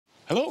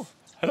Hello.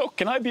 Hello.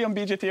 Can I be on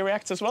BGT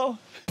Reacts as well?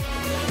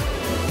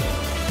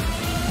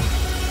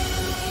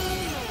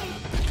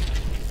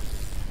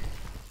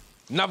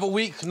 Another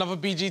week, another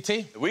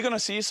BGT. We're gonna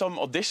see some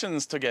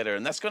auditions together,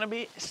 and that's gonna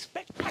be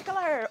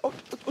spectacular. Oh,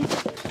 oh, oh.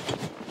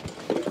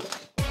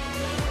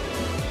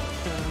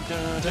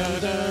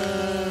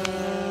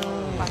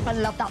 I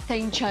love that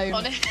theme tune.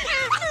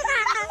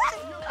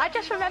 I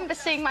just remember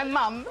seeing my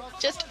mum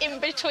just in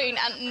between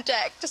Ant and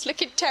Dec, just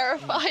looking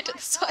terrified at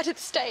the side of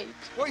the stage.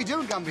 What are you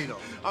doing, Gambino?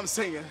 I'm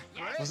singing.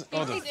 He's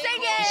You're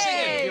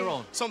singing! You're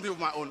on. Something with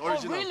my own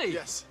original. Oh, really?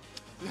 Yes.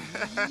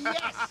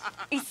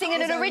 He's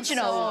singing an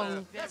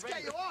original. Let's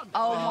get you on.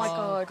 Oh, my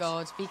God.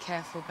 God, be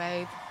careful,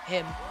 babe.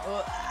 Him.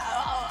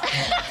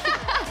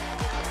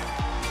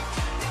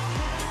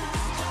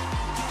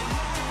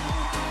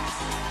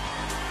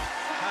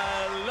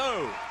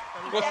 Hello.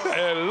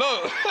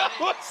 Hello.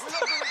 What's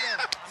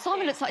that?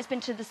 Simon looks like he's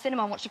been to the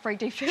cinema and watched a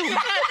 3D film.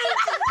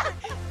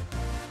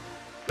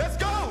 Let's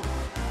go!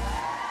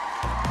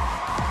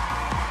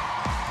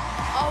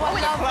 Oh, I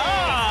love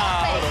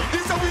it.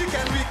 It's the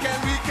weekend.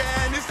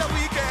 It's the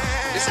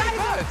weekend. It's so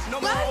good. No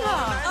more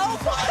 9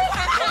 to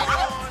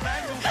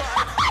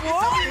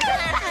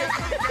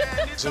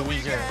 5. It's a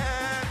weekend.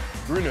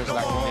 Bruno's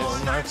like,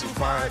 it's 9 to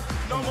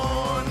 5. No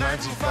more 9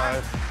 to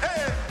 5.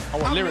 Hey, I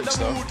want lyrics,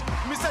 though.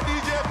 Mr.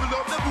 DJ, pull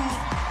up the boot.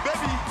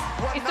 Baby,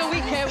 It's the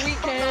weekend.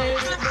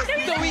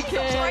 It's the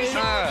weekend.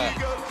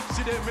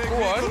 Go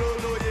on.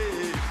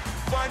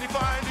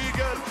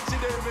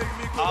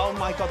 Oh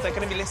my God, they're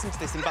gonna be listening to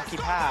this in Bucky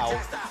Pow.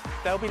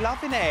 They'll be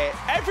loving it.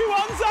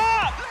 Everyone's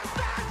up!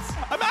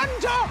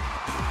 Amanda!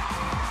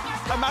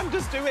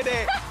 Amanda's doing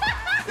it.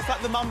 It's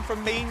like the mum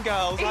from Mean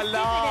Girls. I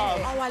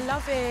love. Oh, I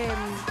love him.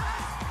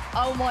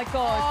 Oh, my Oh,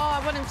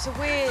 God. I want him to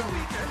win.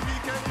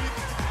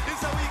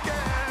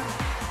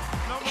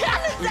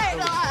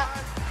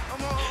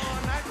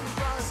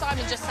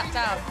 Simon just sat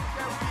down.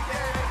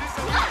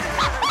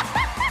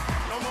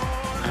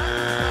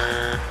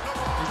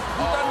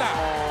 Who done that?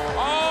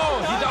 Oh,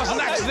 that was an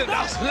accident.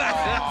 That was an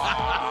accident.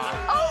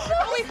 Oh, no.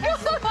 We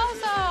pressed the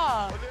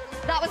buzzer.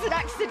 That was an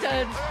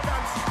accident.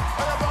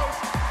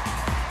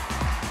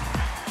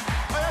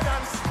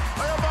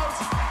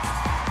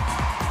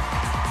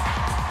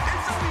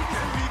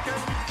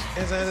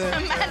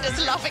 Amanda's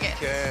loving it.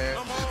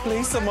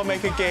 Please, someone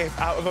make a gif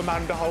out of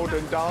Amanda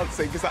Holden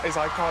dancing, because that is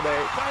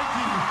iconic.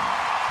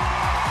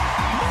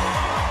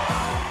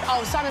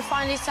 Oh, Simon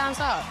finally stands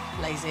up.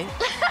 Lazy.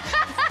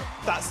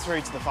 That's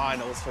through to the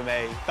finals for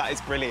me. That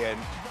is brilliant.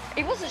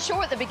 He wasn't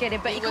sure at the beginning,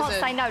 but he can't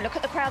wasn't. say no. Look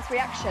at the crowd's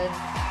reaction.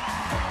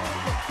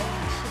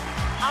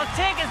 I'll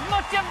take as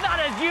much of that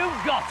as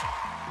you've got.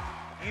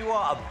 You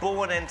are a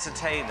born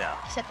entertainer.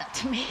 He said that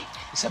to me.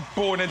 He said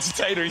born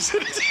entertainer. He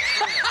said it.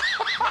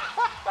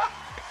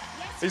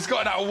 He's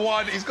got that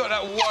one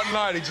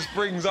line he just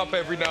brings up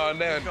every now and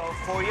then. Got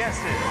 4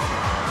 yeses.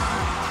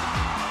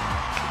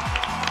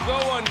 Go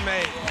on,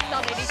 mate.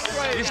 Love it, he's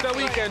through. It's the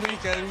weekend.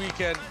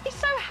 He's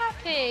so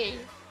happy.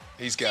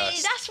 He's See,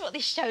 gassed. that's what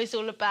this show's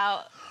all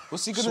about.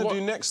 What's he gonna do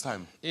next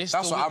time? It's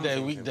That's the what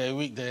I'm weekday, thinking.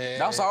 weekday.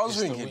 That's what I was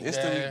It's the thinking. It's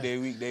the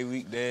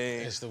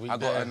weekday. It's the I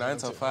got a weekday, 9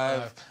 to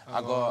 5.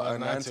 I got a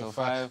 9 to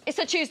 5. It's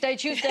a Tuesday.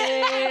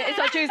 It's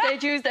a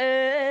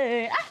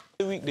Tuesday. Ah.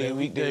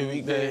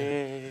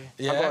 Weekday.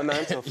 Yeah. I got a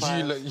 9 to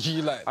 5.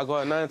 You like. I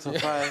got a 9 to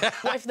 5.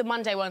 What if the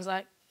Monday one's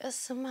like,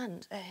 it's a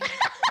Monday?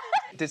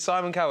 Did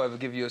Simon Cowell ever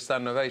give you a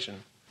standing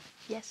ovation?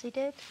 Yes, he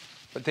did.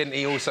 But didn't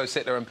he also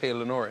sit there and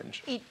peel an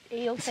orange? He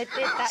also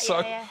did that, So,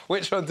 yeah.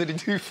 which one did he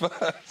do first?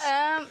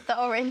 The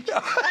orange.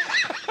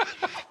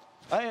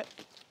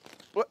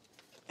 What?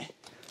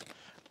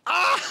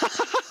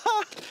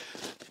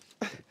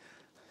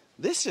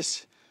 This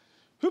is...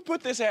 Who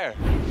put this here?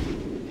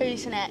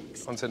 Who's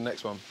next? On to the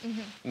next one.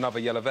 Another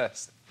yellow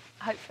vest.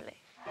 Hopefully.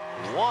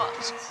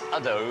 What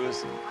are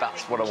those?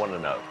 That's what I want to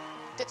know.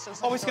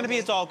 Oh, it's going to be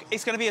a dog.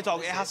 It's going to be a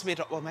dog. It has to be a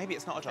dog. Well, maybe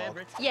it's not a dog.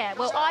 Yeah,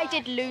 well, I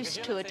did lose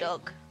to a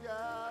dog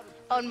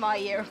on my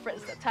year of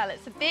Britain's Got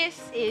Talent, so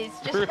this is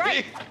just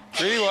great.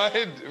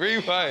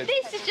 Rewind.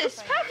 This is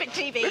just perfect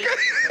TV.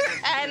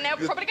 And they're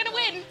probably going to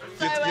win.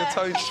 So, Your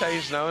tone's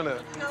changed now, isn't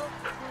it?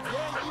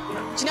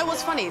 Do you know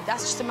what's funny?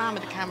 That's just a man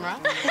with a camera.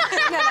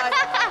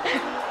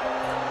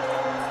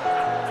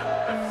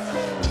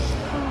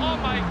 Oh,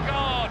 my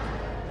God.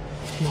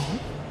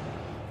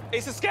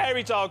 It's a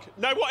scary dog.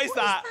 No, what is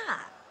that?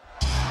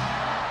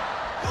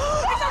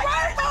 It's a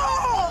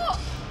robot!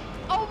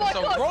 Oh, my It's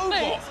a God. robot.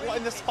 Please. What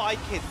in the Spy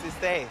Kids is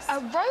this? a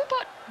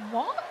robot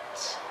what?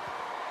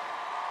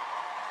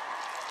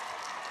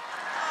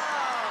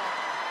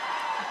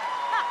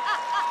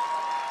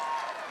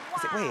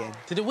 Is it weird?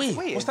 Did it wee?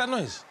 weird. What's that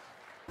noise?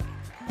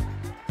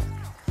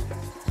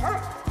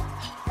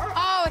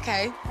 Oh,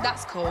 OK.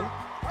 That's cool.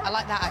 I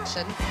like that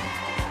action.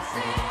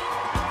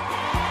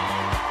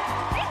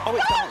 Oh,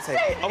 it's dancing.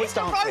 Oh, it's a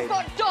dancing.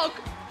 robot dog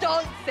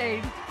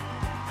dancing.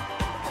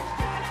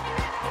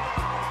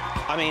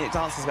 I mean, it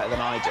dances better than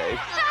I do.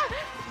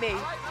 Me.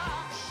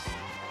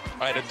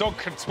 Hey, the dog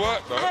can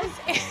twerk, though. As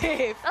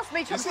if. That's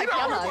me trying to see play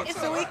that piano. robot?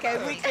 It's the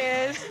weekend,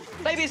 weekend.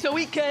 Baby, it's the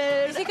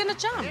weekend. Is he gonna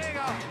jump?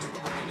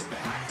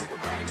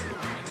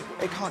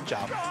 It can't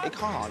jump. It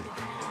can't.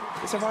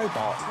 It's a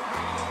robot.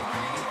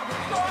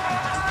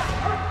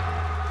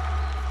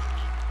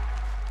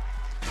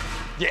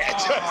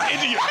 Yeah,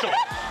 idiot dog.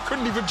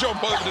 Couldn't even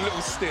jump over the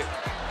little stick.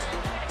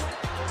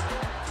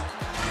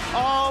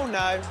 Oh,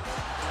 no.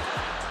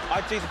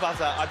 I'd do the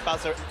buzzer. I'd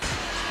buzzer.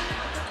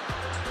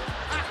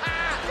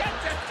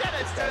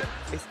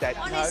 It's dead.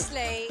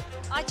 Honestly,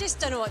 I just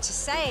don't know what to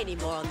say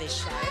anymore on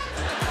this show.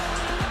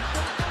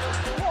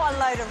 What a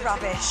load of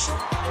rubbish.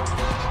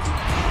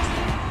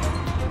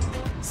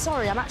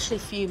 Sorry, I'm actually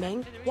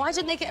fuming. Why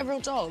didn't they get a real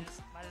dog?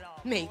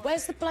 Me,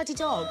 where's the bloody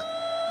dog?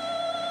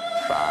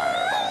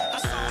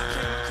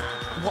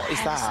 What is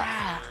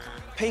that?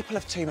 People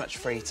have too much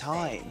free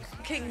time.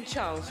 King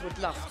Charles would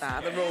love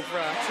that, the raw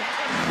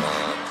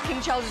variety.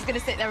 King Charles is going to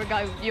sit there and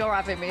go, you're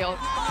having me on.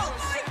 Oh,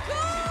 my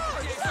God!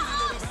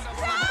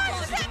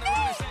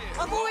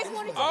 I've always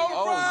wanted to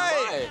Oh,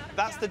 right.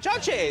 That's the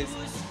judges.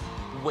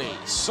 Wait,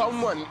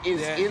 someone is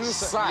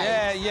inside.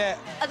 Yeah, yeah.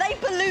 Are they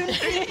balloon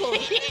people?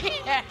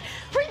 Yeah.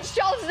 Prince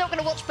Charles is not going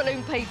to watch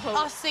balloon people.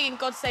 Us singing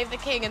God Save the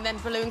King and then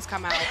balloons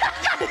come out.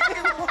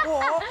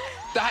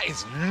 That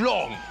is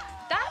long.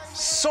 That's...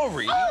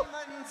 Sorry.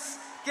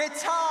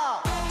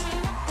 Guitar.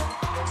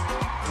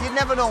 You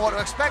never know what to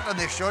expect on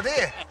this show, do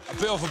you? A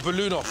bit of a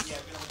balloon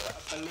off.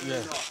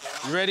 Yeah.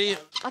 You ready?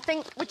 I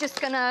think we're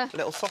just going to...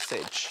 Little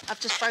sausage. I've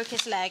just broke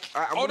his leg.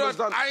 Hold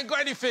on, I ain't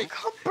got anything.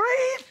 Can't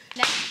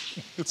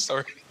breathe.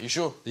 Sorry. You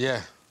sure?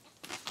 Yeah.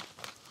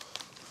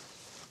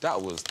 That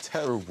was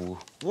terrible.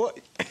 What?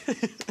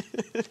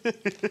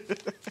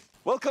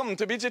 Welcome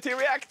to BGT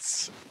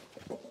Reacts.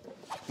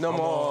 No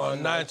more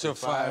 9 to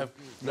 5.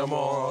 No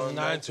more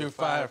 9 to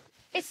 5.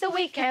 It's the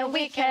weekend,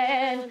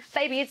 weekend.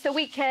 Baby, it's the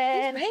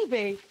weekend.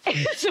 Baby.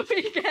 It's the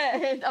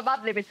weekend. I'm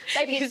ad-libbing.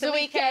 Baby, It's the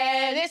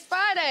weekend. It's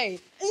Friday.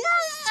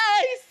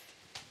 Yes!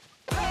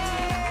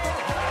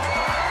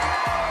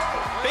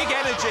 Big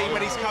energy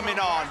when he's coming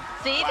on.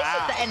 See, this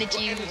is the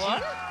energy you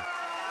want.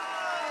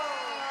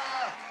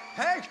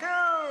 Thank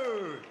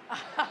you.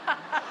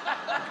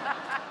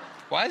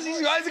 Why is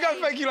he going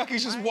to make you like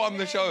he's just won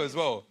the show as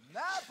well?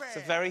 It's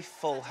a very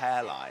full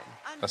hairline.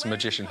 That's a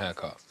magician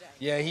haircut.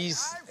 Yeah,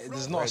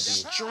 there's not a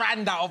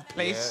strand out of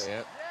place.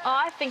 Yeah, Oh,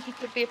 I think he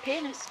could be a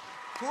pianist.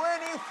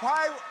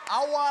 25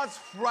 hours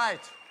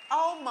flight.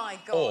 Oh, my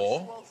God.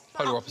 Or,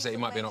 polar opposite, he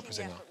might be an opera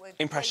singer.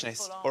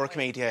 Impressionist or a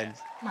comedian.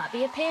 Might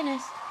be a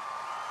pianist.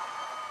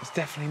 He's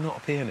definitely not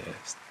a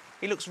pianist.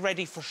 He looks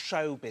ready for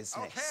show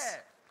business. Okay.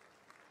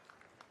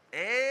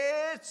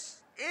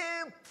 It's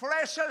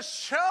impression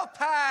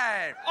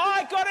showtime.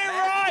 I got it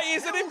right.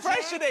 He's an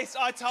impressionist.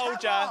 I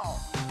told ya.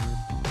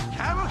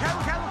 Camel.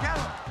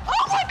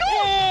 Oh my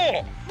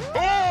God!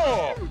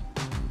 Oh!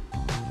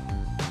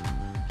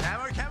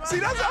 Camel. See,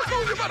 that's how I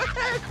told you about the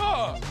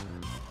haircut.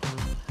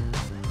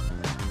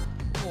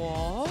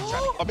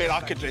 What? I mean, I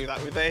could do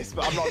that with this,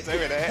 but I'm not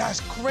doing it. That's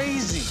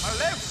crazy. My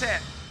left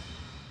set.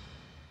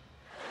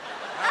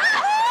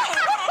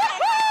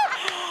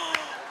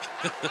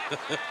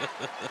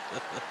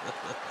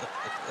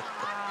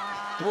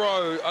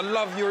 Bro, I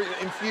love your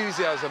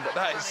enthusiasm, but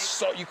that is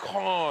so... You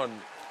can't.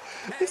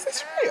 Is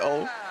this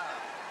real?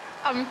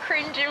 I'm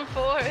cringing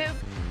for him.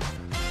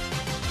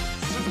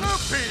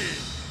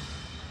 Snoopy.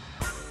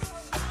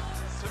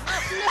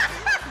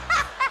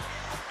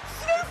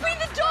 Snoopy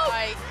the dog!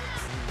 Right.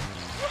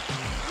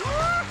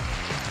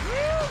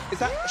 Is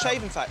that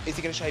shaving fat? Is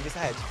he going to shave his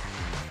head?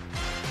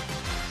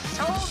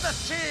 Show the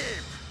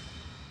sheep.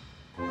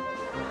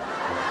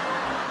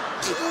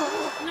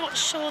 Not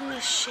Shaun the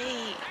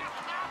Sheep.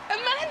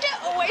 Amanda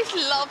always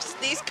loves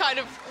these kind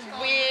of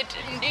weird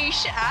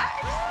niche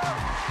acts.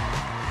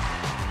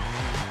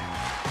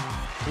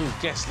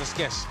 Guess, let's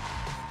guess.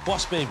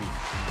 Boss Baby.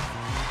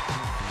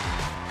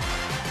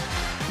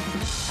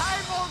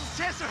 Simon's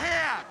chest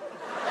hair.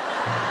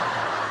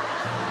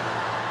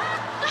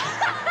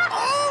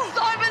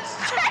 Simon's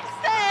chest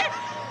there!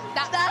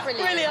 That's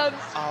brilliant.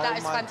 Oh That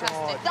is my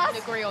fantastic. God. I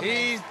agree on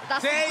He's this.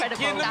 That's taking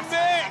incredible. the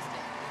That's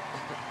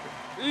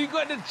bit. You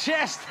got the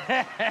chest.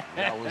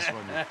 that was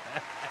funny.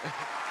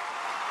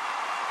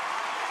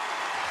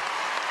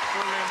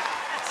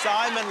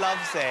 Simon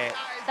loves it.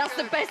 That's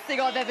the best thing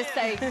I've ever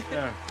seen.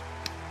 Yeah.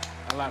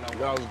 I like that.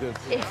 That was good.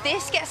 If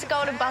this gets a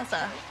golden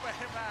buzzer,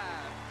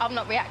 I'm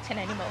not reacting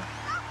anymore.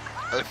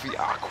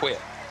 I quit.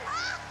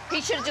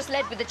 He should have just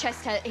led with the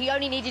chest hair. He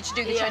only needed to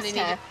do the He chest only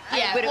hair. needed-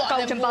 yeah, with a what,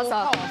 golden then walk buzzer.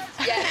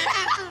 off? Yeah,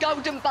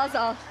 golden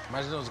buzzer.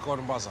 Imagine it was a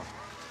golden buzzer.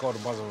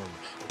 Golden buzzer.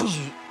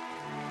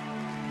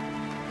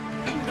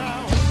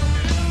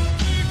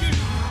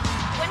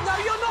 No,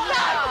 you're not.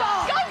 No,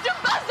 golden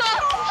buzzer.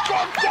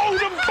 Got a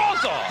golden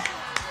buzzer!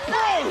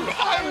 Bro,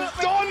 I'm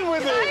done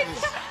with it!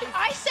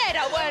 I said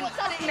I weren't.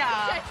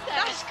 Nah,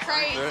 that's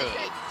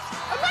crazy.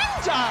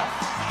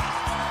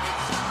 Amanda!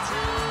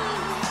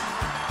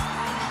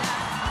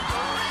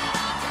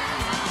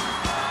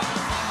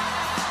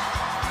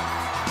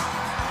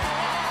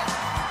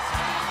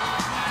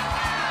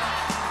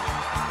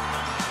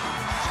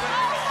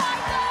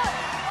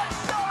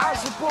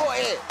 support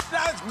it.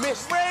 That's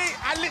wait,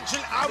 I'm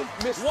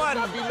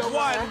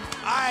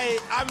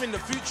in the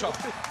future.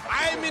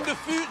 I'm in the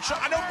future.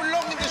 I don't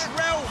belong in this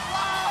realm.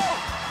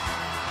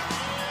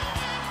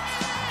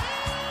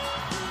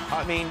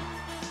 I mean,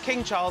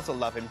 King Charles will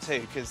love him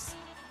too, because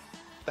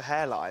the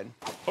hairline.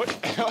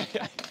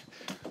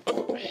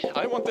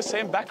 I want the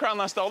same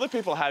background as the other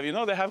people have, you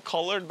know? They have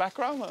coloured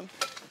background. And...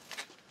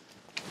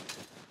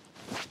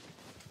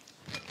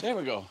 There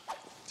we go.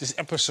 This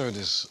episode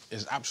is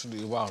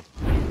absolutely wild.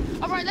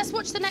 All right, let's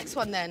watch the next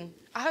one then.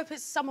 I hope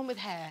it's someone with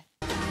hair.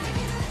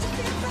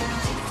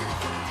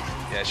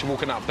 Yeah, she's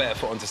walking out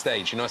barefoot onto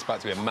stage. You know it's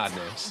about to be a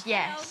madness.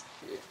 Yes.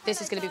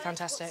 This is going to be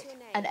fantastic.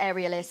 An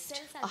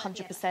aerialist,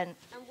 100%.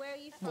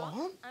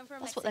 What?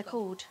 That's what they're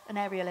called, an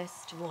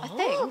aerialist. What? I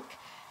think.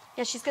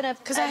 Yeah, she's gonna...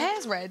 Because her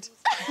hair's red.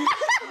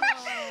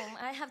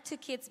 I have 2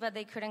 kids, but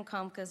they couldn't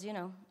come because, you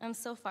know, I'm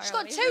so far She's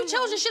away. got 2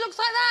 children. She looks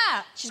like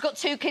that. She's got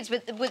 2 kids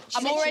with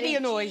I'm already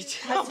annoyed.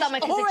 Her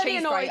stomach is a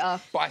cheese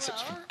grater.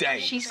 Biceps for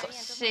days. She's got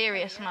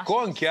serious muscles. Go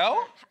on,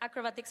 girl.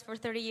 Acrobatics for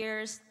 30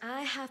 years.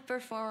 I have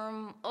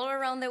performed all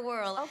around the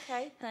world.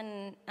 Okay.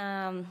 And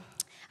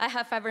I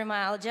have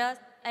fibromyalgia.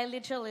 I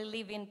literally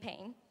live in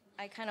pain.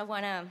 I kind of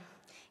want to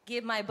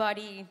give my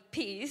body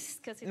peace.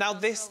 Now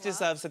this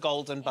deserves a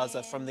golden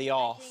buzzer from the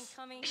off.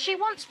 She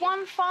wants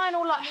one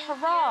final, like,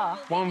 hurrah.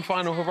 One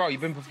final hurrah. You've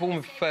been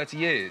performing for 30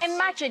 years.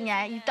 Imagine,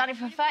 yeah, you've done it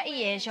for 30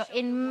 years, you're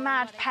in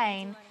mad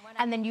pain,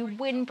 and then you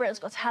win Britain's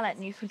Got Talent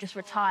and you can just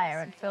retire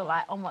and feel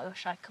like, oh my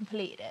gosh, I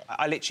completed it.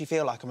 I literally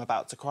feel like I'm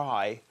about to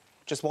cry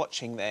just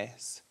watching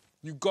this.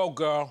 You go,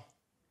 girl.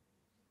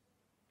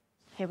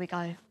 Here we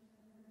go.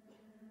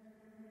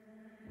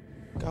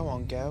 Go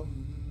on, girl.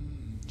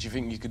 Do you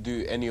think you could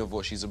do any of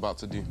what she's about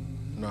to do?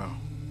 No.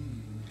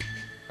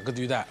 I could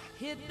do that.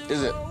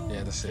 Is it?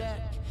 Yeah, that's it.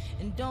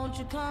 And don't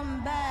you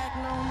come back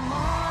no more, no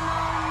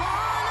more,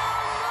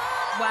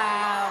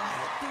 Wow.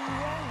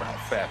 Right,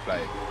 fair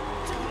play.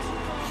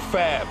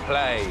 Fair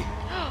play.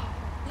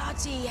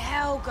 Bloody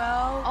hell,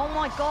 girl. Oh,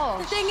 my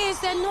God. The thing is,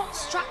 they're not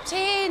strapped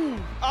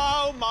in.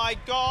 Oh, my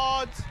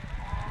God.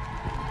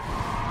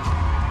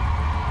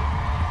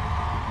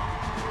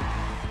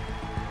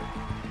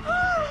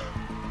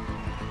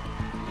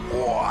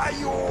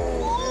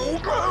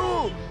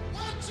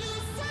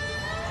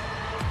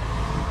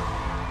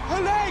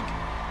 Her leg!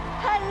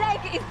 Her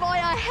leg is by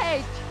her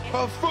head.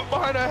 Her foot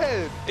behind her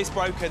head. It's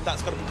broken.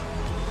 That's got to be...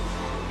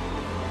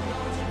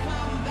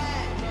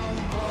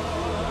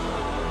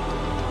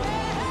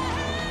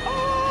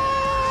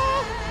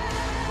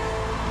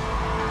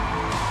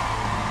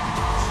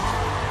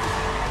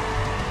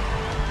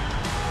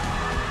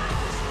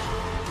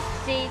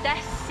 See,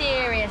 that's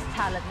serious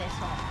talent, this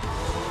one.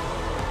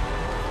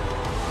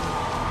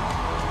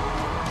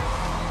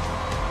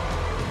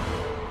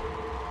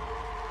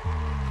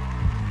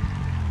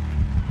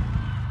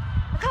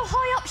 Look how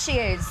high up she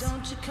is.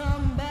 Don't you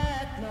come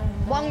back no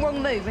more. One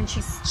wrong move and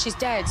she's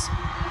dead.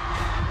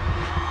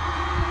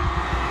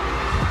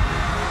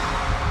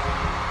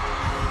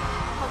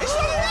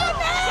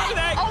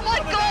 Oh, my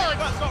God!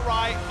 That's not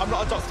right. I'm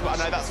not a doctor, but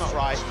I know that's not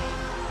right.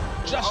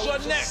 Just your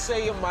neck.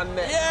 Saying my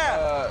neck.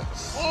 Yeah.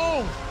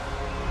 Oh.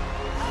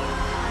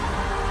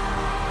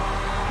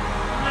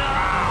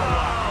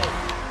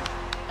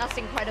 That's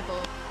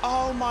incredible.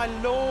 Oh, my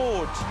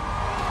Lord.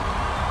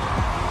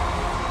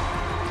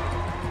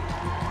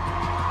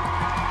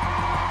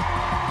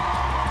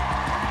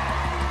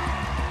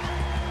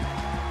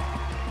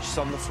 She's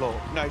on the floor.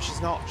 No,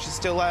 she's not. She's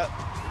still out.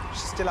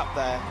 She's still up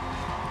there.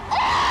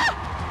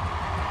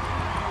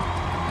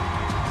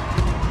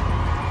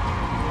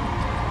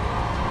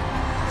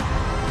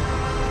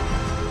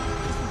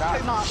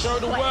 Too much. Show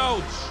the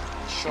world.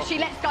 If she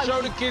lets go.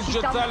 Show the kids she's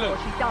your done talent.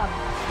 before, she's done.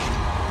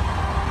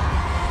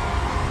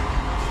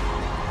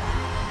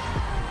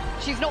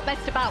 She's not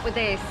messed about with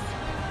this.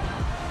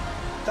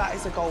 That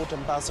is a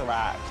golden buzzer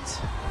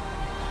act.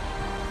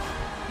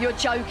 You're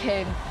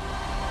joking.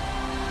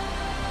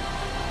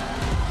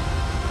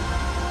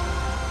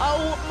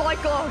 Oh my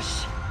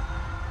gosh.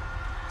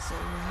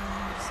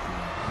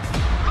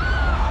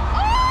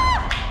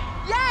 Oh!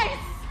 Yes!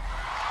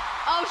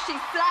 Oh,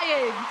 she's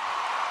slaying.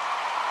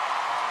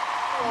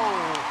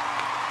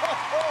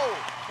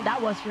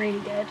 That was really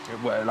good.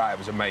 It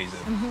was amazing.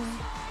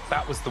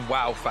 That was the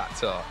wow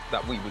factor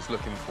that we was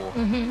looking for.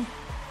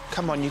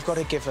 Come on, you've got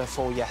to give her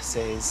 4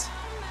 yeses.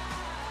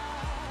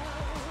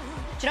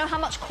 Do you know how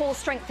much core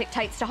strength it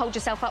takes to hold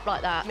yourself up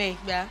like that? Me,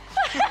 yeah.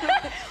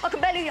 I can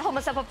barely hold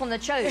myself up on the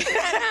tube. And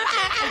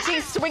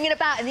she's swinging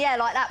about in the air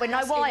like that with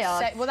no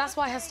wire. Well, that's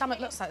why her stomach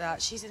looks like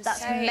that. She's insane.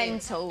 That's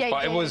mental. Yeah,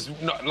 But it was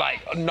not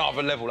like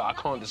another level that I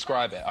can't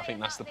describe it. I think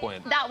that's the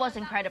point. That was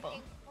incredible.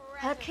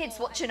 Her kids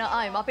watching at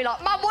home, I'd be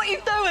like, Mum, what are you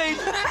doing?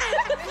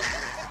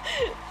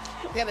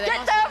 Yeah, but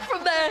get down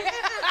from there.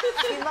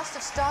 You must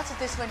have started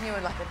this when you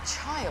were like a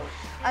child,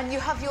 and you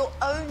have your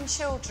own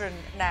children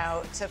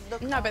now to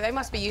look. No, but they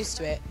must be used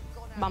to it.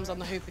 Mum's on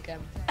the hoop again.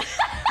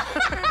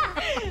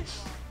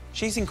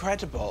 She's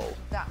incredible.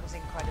 That was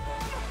incredible.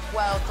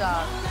 Well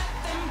done.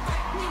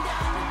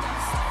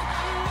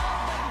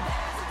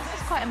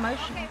 quite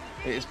emotional.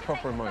 It is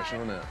proper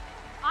emotional, isn't it?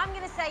 I'm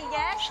going to say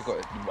yes. She got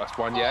it. That's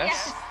one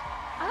yes.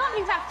 I can't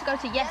believe I have to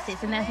go to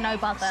yeses and there's no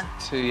buzzer.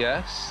 2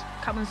 yes.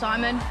 Come on,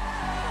 Simon.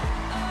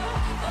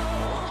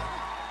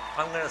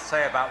 I'm going to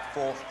say about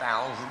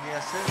 4,000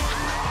 yeses.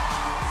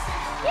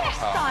 Yes,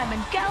 Simon.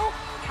 Girl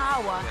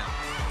power.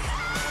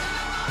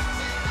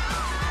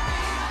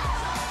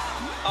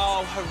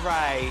 Oh,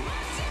 hooray.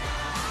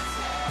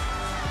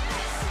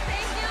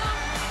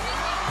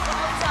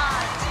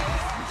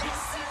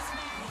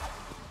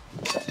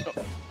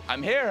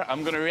 I'm here.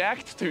 I'm gonna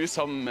react to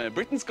some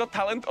Britain's Got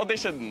Talent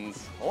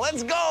auditions.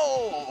 Let's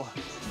go!